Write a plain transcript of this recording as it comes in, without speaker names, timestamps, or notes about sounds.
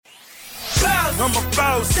I'm a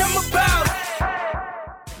boss. I'm a boss.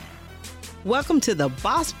 Welcome to the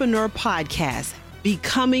Bosspreneur Podcast,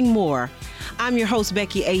 Becoming More. I'm your host,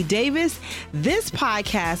 Becky A. Davis. This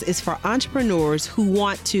podcast is for entrepreneurs who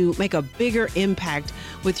want to make a bigger impact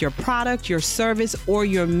with your product, your service, or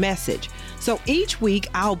your message. So each week,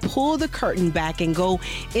 I'll pull the curtain back and go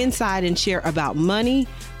inside and share about money,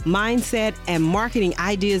 mindset, and marketing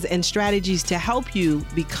ideas and strategies to help you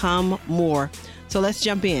become more. So let's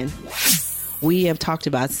jump in. We have talked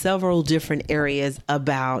about several different areas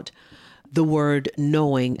about the word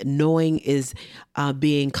knowing. Knowing is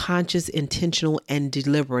being conscious, intentional, and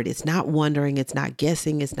deliberate. It's not wondering. It's not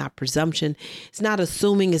guessing. It's not presumption. It's not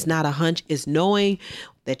assuming. It's not a hunch. It's knowing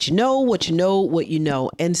that you know what you know, what you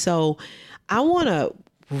know. And so I want to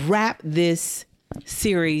wrap this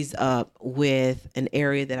series up with an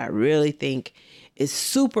area that I really think is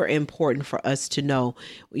super important for us to know.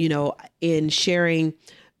 You know, in sharing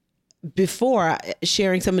some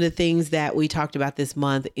of the things that we talked about this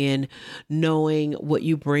month in knowing what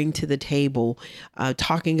you bring to the table,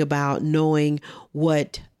 talking about knowing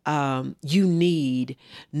what you need,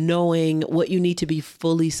 knowing what you need to be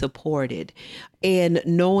fully supported, and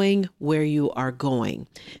knowing where you are going.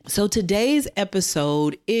 So today's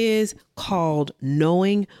episode is called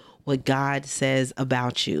Knowing What God Says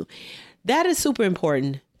About You. That is super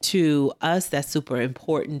important to us. That's super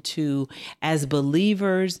important to, as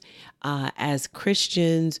believers, as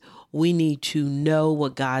Christians. We need to know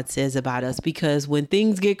what God says about us, because when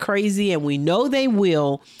things get crazy, and we know they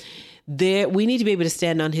will, we need to be able to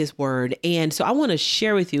stand on his word. And so I want to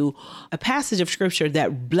share with you a passage of scripture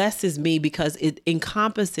that blesses me because it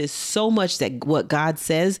encompasses so much that what God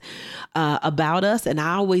says about us. And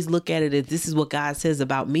I always look at it as this is what God says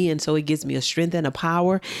about me. And so it gives me a strength and a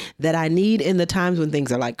power that I need in the times when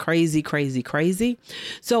things are like crazy, crazy, crazy.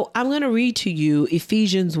 So I'm going to read to you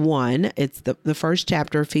Ephesians 1. It's the first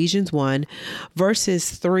chapter, Ephesians 1, verses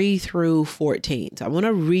 3 through 14. So I want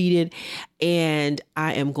to read it, and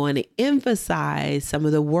I am going to emphasize some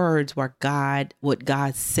of the words what God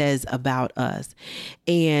says about us.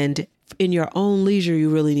 And in your own leisure, you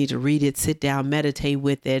really need to read it, sit down, meditate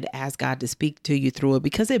with it, ask God to speak to you through it,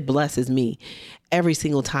 because it blesses me every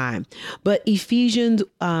single time. But Ephesians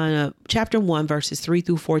chapter 1, verses 3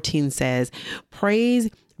 through 14 says, "Praise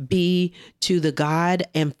be to the God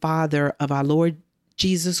and Father of our Lord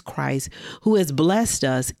Jesus Christ, who has blessed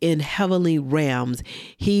us in heavenly realms.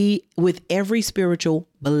 He with every spiritual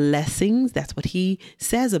blessings." That's what he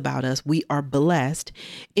says about us. We are blessed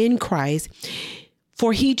in Christ.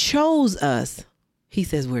 "For he chose us." He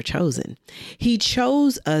says we're chosen. "He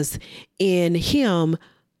chose us in him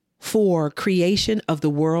for creation of the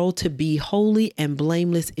world to be holy and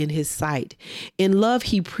blameless in his sight. In love,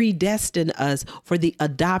 he predestined us for the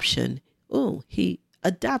adoption." He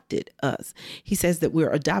adopted us. He says that we're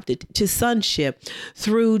adopted to sonship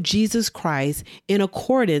through Jesus Christ in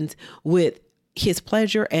accordance with his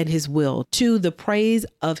pleasure and his will, to the praise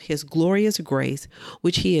of his glorious grace,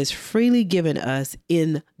 which he has freely given us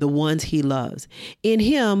in the ones he loves. In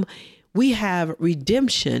him, we have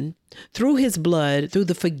redemption through his blood, through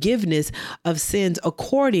the forgiveness of sins,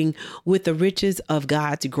 according with the riches of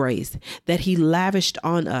God's grace that he lavished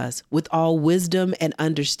on us with all wisdom and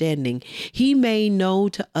understanding. He made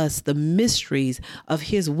known to us the mysteries of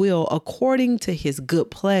his will according to his good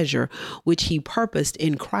pleasure, which he purposed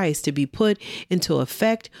in Christ to be put into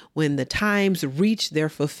effect when the times reach their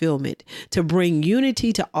fulfillment, to bring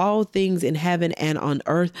unity to all things in heaven and on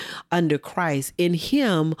earth under Christ. In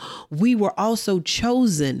him, we were also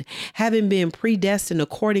chosen, having been predestined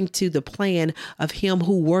according to the plan of him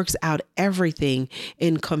who works out everything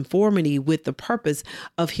in conformity with the purpose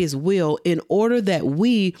of his will, in order that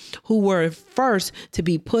we who were first to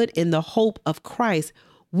be put in the hope of Christ,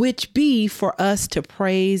 which be for us to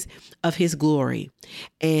praise of his glory.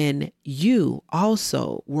 And you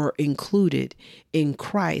also were included in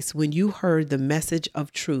Christ when you heard the message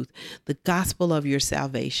of truth, the gospel of your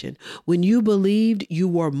salvation. When you believed, you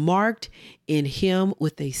were marked in him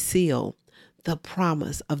with a seal, the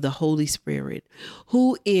promise of the Holy Spirit,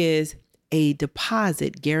 who is a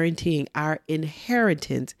deposit guaranteeing our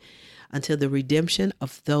inheritance until the redemption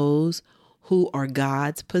of those who are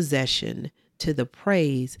God's possession, to the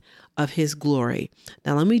praise of his glory.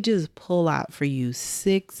 Now, let me just pull out for you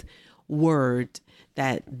 6 words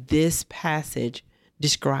that this passage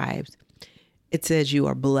describes. It says you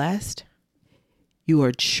are blessed, you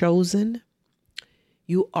are chosen,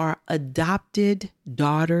 you are adopted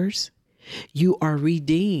daughters, you are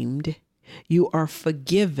redeemed, you are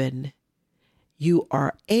forgiven, you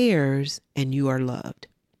are heirs, and you are loved.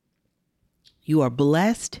 You are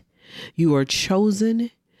blessed, you are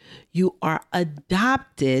chosen, You are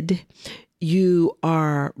adopted. You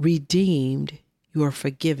are redeemed. You are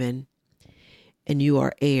forgiven. And you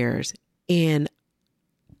are heirs. And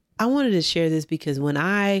I wanted to share this because when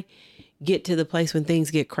I get to the place when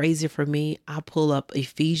things get crazy for me, I pull up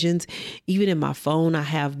Ephesians. Even in my phone, I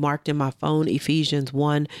have marked in my phone Ephesians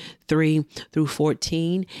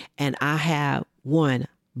 1:3-14. And I have 1,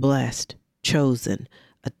 blessed, chosen,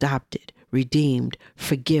 adopted, redeemed,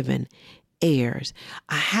 forgiven, heirs.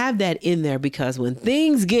 I have that in there because when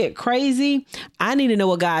things get crazy, I need to know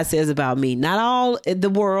what God says about me. Not all the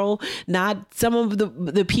world, not some of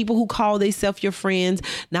the people who call themselves your friends,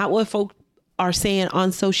 not what folk are saying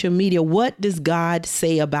on social media. What does God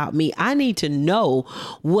say about me? I need to know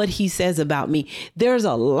what he says about me. There's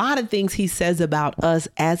a lot of things he says about us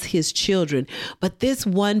as his children, but this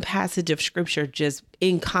one passage of scripture just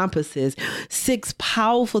encompasses 6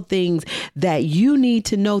 powerful things that you need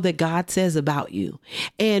to know that God says about you.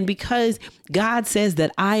 And because God says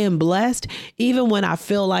that I am blessed, even when I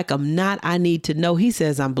feel like I'm not, I need to know he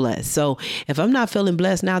says I'm blessed. So if I'm not feeling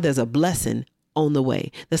blessed now, there's a blessing on the way.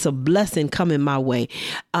 There's a blessing coming my way.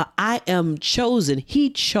 I am chosen. He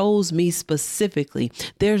chose me specifically.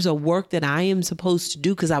 There's a work that I am supposed to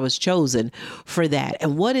do because I was chosen for that.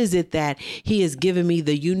 And what is it that he has given me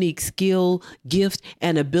the unique skill, gift,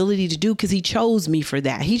 and ability to do? Because he chose me for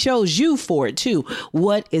that. He chose you for it too.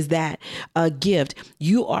 What is that gift?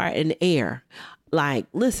 You are an heir. Like,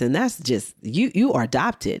 listen, that's just, you are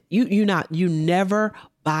adopted. You never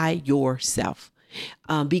by yourself.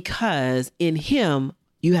 Because in him,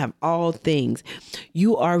 you have all things.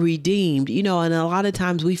 You are redeemed, and a lot of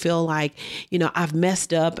times we feel like, I've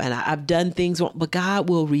messed up and I've done things wrong, but God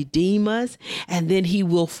will redeem us and then he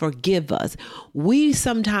will forgive us. We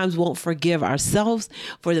sometimes won't forgive ourselves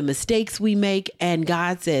for the mistakes we make. And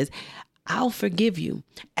God says, I'll forgive you.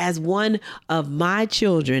 As one of my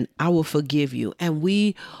children, I will forgive you. And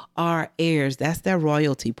we are heirs. That's the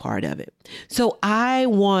royalty part of it. So I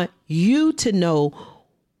want you to know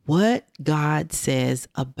what God says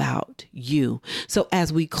about you. So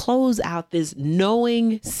as we close out this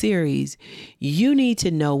knowing series, you need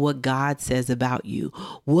to know what God says about you.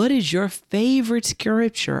 What is your favorite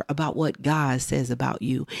scripture about what God says about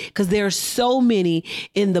you? Because there are so many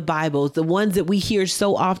in the Bible, the ones that we hear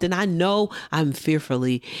so often. I know I'm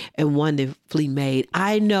fearfully and wonderfully made.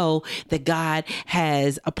 I know that God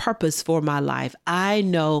has a purpose for my life. I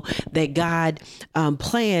know that God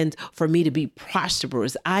plans for me to be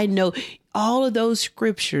prosperous. I know all of those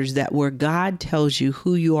scriptures that where God tells you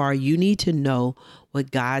who you are, you need to know what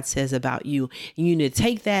God says about you. And you need to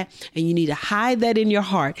take that and you need to hide that in your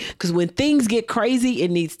heart, because when things get crazy,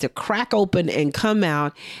 it needs to crack open and come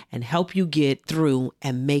out and help you get through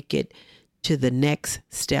and make it to the next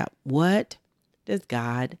step. What does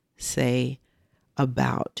God say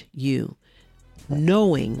about you?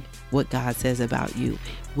 Knowing what God says about you.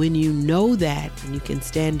 When you know that and you can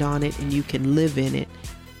stand on it and you can live in it,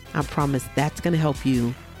 I promise that's going to help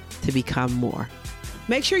you to become more.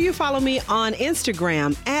 Make sure you follow me on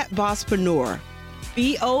Instagram at Bosspreneur,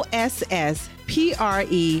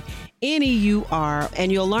 BOSSPRENEUR,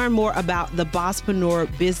 and you'll learn more about the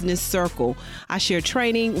Bosspreneur Business Circle. I share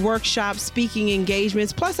training, workshops, speaking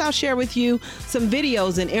engagements, plus I'll share with you some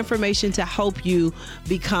videos and information to help you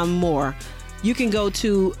become more. You can go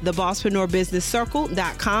to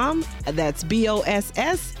thebosspreneur.businesscircle.com. That's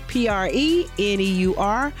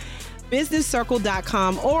BOSSPRENEUR,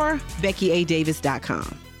 businesscircle.com, or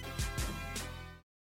BeckyADavis.com.